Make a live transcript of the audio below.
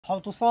How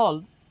to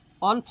solve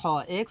 1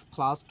 power x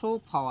plus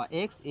 2 power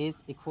x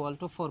is equal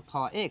to 4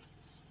 power x.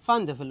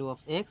 Find the value of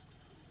x.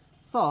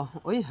 So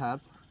we have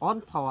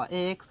 1 power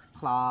x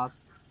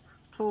plus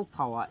 2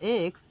 power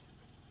x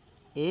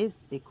is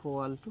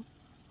equal to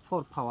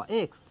 4 power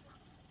x.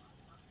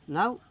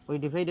 Now we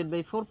divided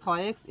by 4 power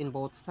x in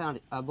both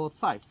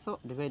sides. So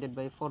divided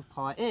by 4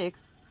 power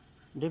x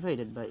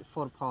divided by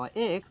 4 power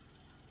x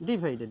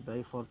divided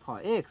by 4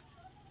 power x.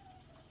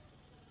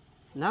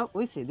 Now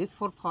we see this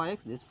 4 power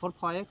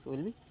x will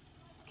be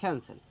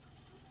cancelled.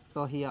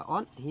 So here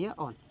on, here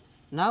on.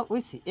 Now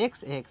we see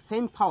x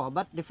same power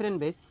but different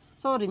base.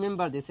 So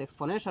remember this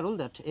exponential rule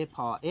that a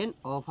power n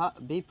over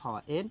b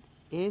power n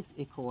is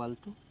equal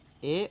to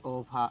a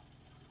over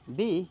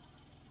b,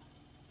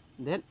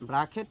 then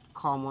bracket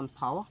common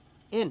power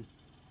n.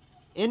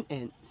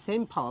 n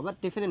same power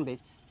but different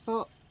base.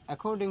 So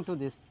according to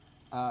this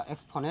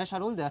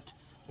exponential rule that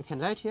you can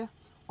write here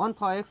 1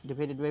 power x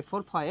divided by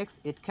 4 power x,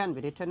 it can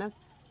be written as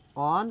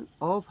 1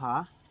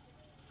 over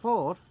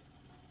 4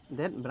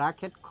 then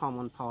bracket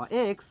common power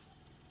x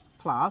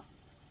plus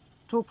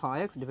 2 power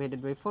x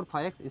divided by 4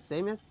 power x is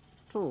same as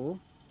 2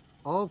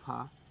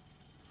 over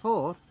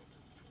 4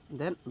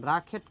 then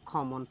bracket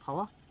common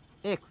power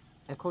x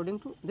according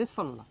to this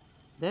formula,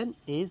 then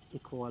is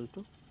equal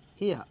to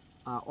here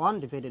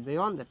 1 divided by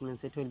 1, that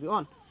means it will be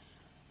 1.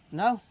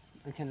 Now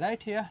we can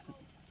write here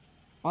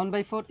 1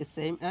 by 4 is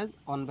same as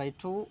 1 by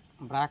 2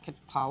 bracket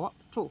power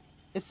 2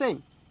 is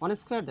same 1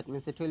 square, that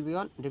means it will be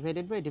 1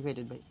 divided by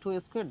 2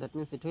 square, that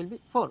means it will be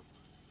 4.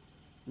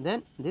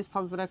 Then this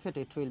first bracket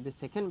it will be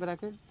second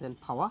bracket, then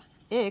power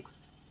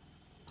x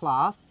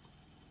plus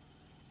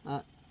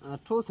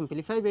 2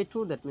 simplified by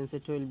 2, that means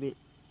it will be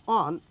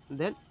 1,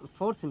 then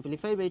 4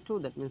 simplified by 2,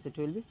 that means it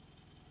will be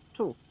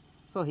 2.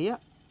 So here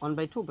 1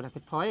 by 2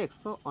 bracket power x,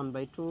 so 1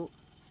 by 2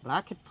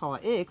 bracket power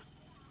x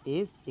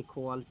is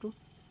equal to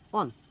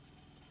 1.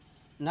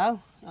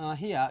 Now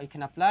here you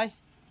can apply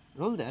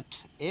rule that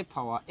a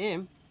power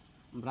m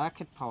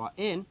bracket power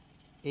n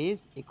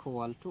is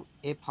equal to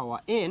a power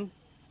n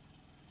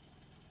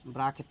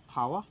bracket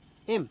power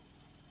m.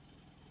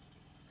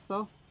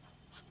 So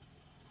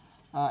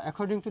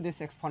according to this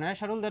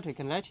exponential rule that we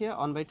can write here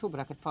 1 by 2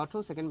 bracket power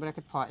 2 second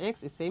bracket power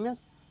x is same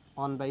as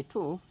 1 by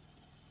 2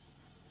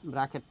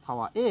 bracket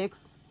power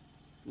x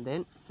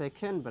then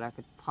second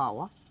bracket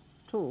power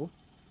 2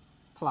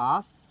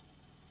 plus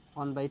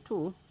 1 by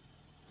 2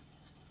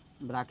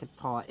 bracket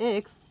power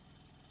x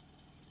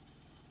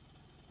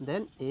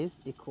then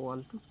is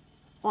equal to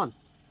 1.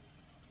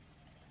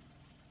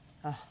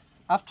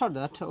 After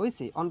that we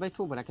see 1 by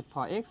 2 bracket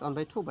power x, 1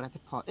 by 2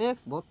 bracket power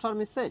x, both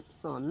term is same.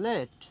 So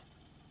let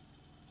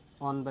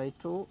 1 by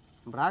 2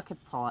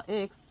 bracket power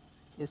x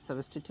is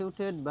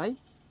substituted by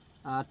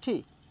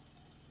t.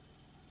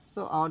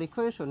 So our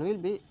equation will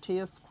be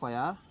t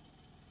square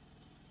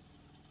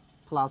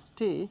plus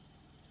t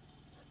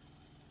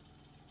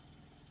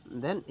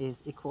then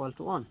is equal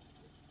to 1.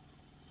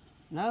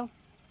 Now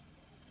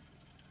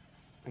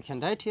we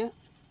can write here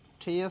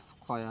t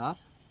square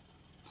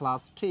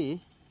plus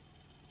t,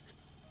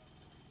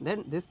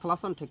 then this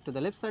plus 1 take to the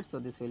left side, so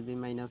this will be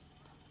minus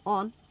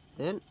 1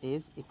 then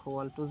is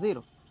equal to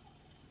 0.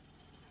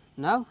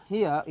 Now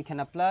here we can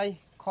apply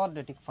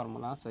quadratic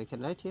formula, so we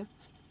can write here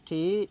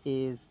t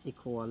is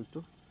equal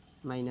to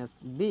minus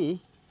b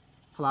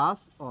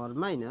plus or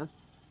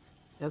minus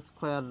a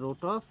square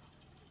root of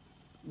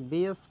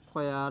b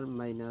square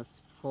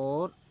minus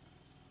 4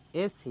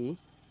 ac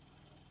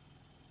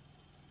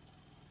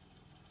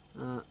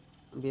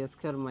b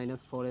square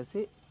minus 4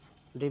 ac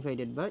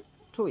divided by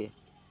 2a.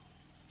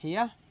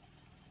 Here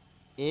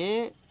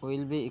a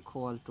will be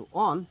equal to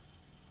 1,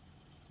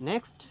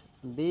 next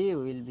b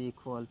will be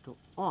equal to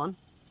 1,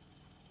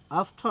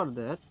 after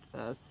that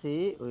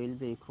c will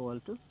be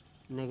equal to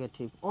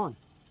negative 1.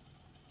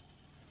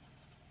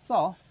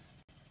 So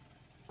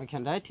I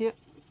can write here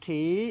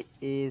t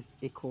is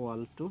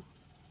equal to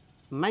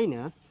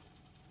minus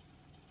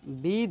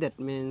b, that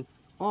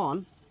means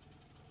 1,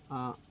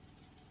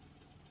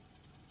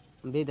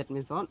 b that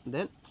means 1,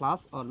 then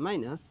plus or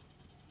minus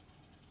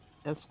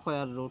a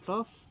square root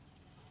of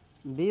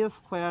b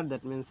square,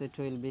 that means it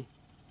will be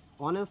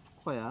 1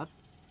 square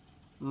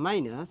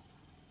minus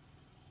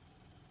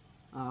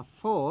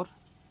 4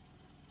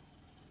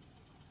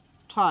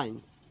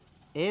 times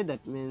a,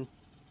 that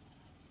means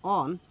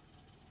 1,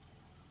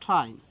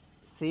 times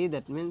c,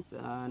 that means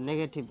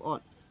negative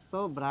 1.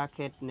 So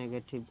bracket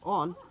negative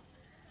 1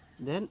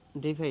 then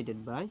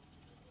divided by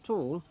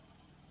 2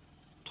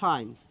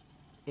 times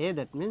a,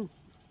 that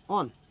means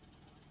 1.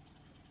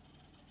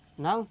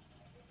 Now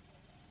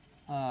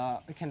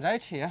we can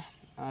write here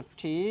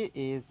t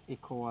is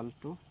equal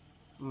to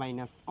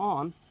minus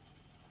 1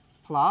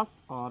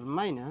 plus or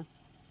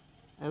minus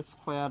a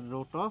square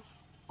root of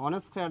 1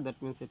 square,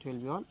 that means it will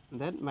be 1,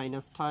 then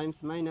minus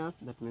times minus,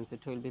 that means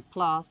it will be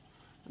plus,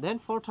 then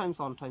 4 times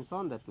 1 times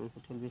 1, that means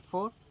it will be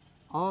 4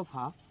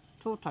 over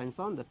 2 times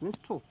 1, that means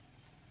 2.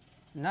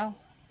 Now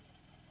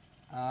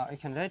I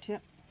can write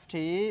here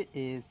t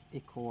is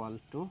equal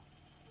to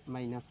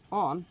minus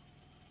 1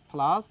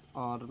 plus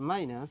or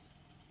minus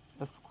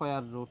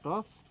square root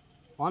of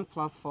 1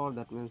 plus 4,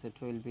 that means it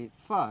will be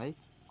 5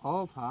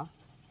 over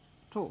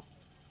 2.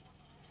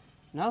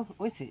 Now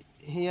we see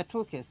here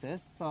two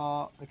cases,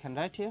 so we can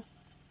write here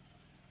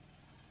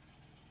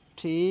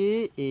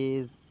t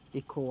is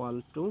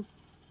equal to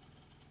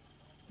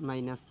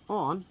minus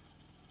 1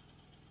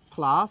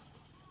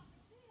 plus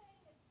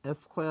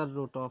square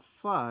root of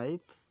 5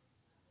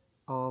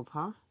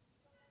 over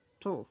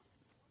 2,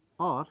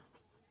 or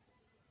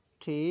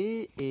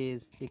t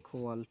is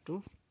equal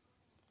to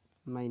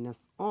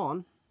minus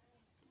 1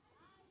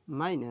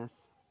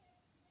 minus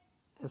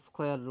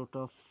square root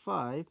of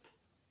 5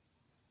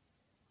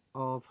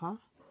 over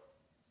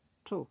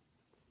 2.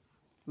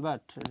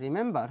 But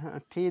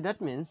remember t, that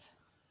means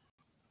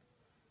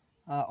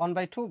 1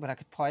 by 2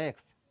 bracket for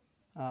x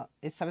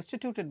is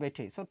substituted by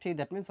t. So, t,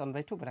 that means 1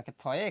 by 2 bracket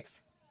for x.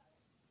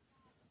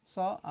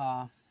 So,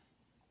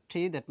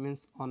 t, that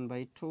means 1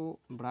 by 2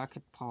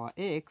 bracket power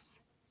x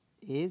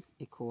is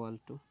equal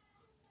to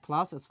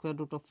plus square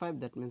root of 5,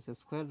 that means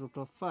square root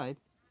of 5,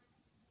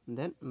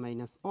 then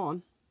minus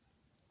 1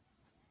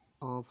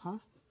 over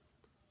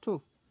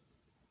 2,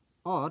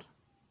 or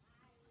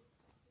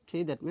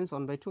t, that means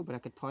 1 by 2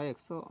 bracket power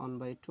x. So, 1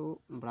 by 2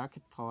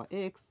 bracket power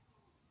x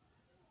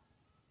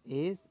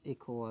is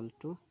equal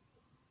to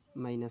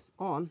minus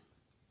 1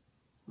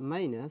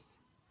 minus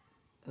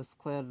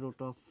square root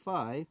of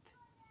 5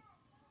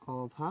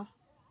 over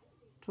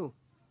 2.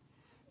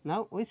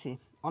 Now, we see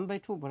 1 by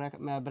 2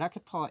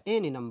 bracket power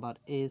any number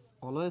is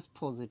always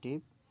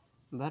positive,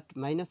 but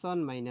minus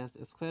 1 minus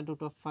square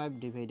root of 5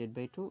 divided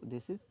by 2,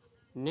 this is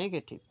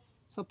negative.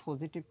 So,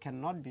 positive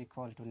cannot be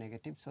equal to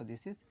negative. So,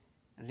 this is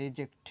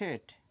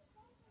rejected.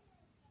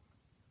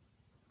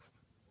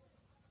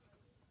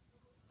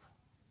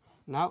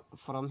 Now,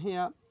 from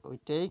here we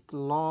take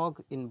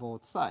log in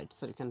both sides.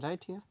 So, you can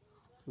write here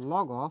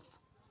log of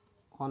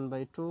 1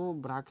 by 2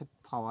 bracket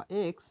power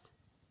x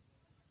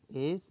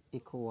is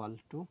equal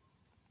to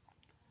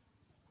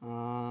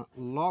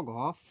log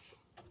of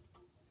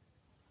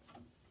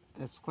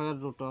square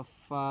root of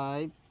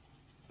 5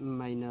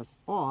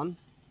 minus 1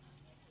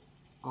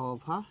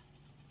 over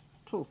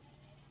 2.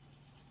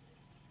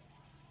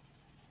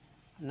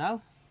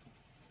 Now,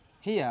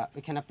 here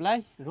we can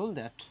apply rule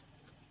that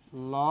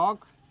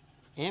log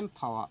m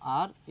power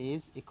r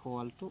is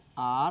equal to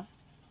r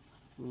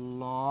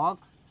log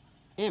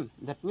m.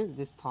 That means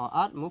this power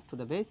r move to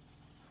the base.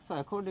 So,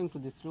 according to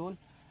this rule,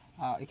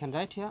 you can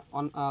write here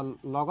on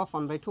log of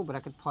 1 by 2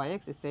 bracket power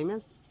x is same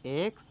as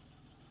x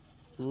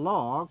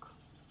log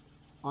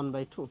 1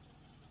 by 2,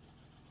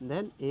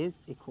 then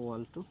is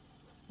equal to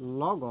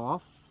log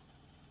of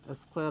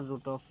square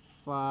root of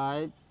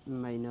 5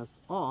 minus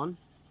 1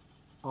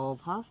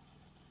 over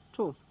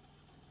 2.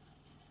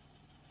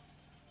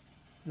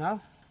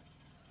 Now,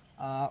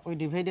 we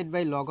divided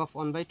by log of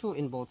 1 by 2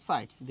 in both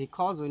sides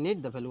because we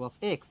need the value of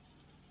x.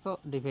 So,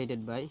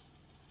 divided by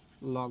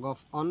log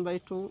of 1 by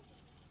 2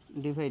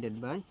 divided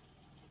by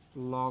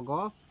log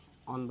of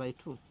 1 by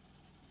 2.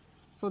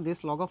 So,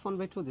 this log of 1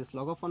 by 2, this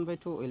log of 1 by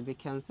 2 will be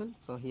cancelled.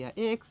 So, here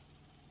x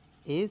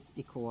is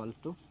equal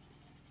to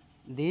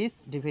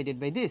this divided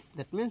by this.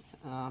 That means,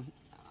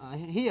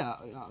 here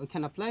we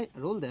can apply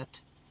rule that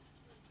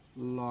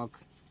log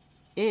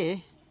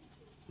a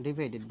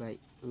divided by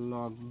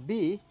log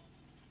b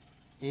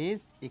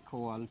is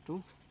equal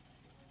to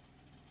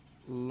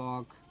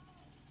log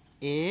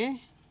a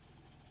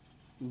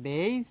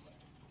base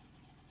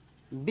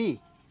b.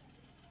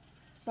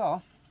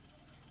 So,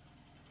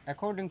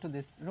 according to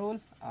this rule,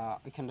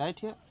 we can write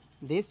here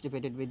this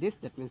divided by this,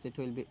 that means it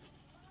will be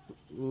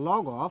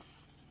log of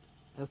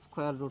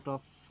square root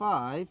of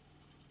 5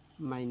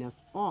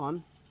 minus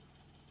 1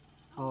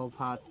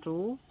 over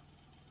 2,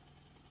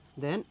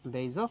 then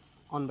base of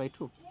 1 by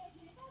 2.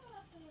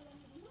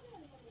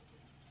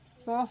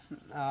 So,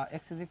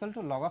 x is equal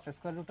to log of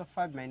square root of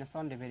 5 minus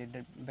 1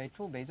 divided by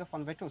 2 base of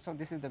 1 by 2. So,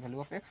 this is the value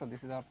of x. So,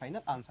 this is our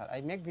final answer.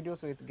 I make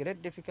videos with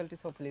great difficulty.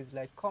 So, please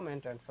like,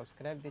 comment and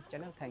subscribe this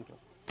channel. Thank you.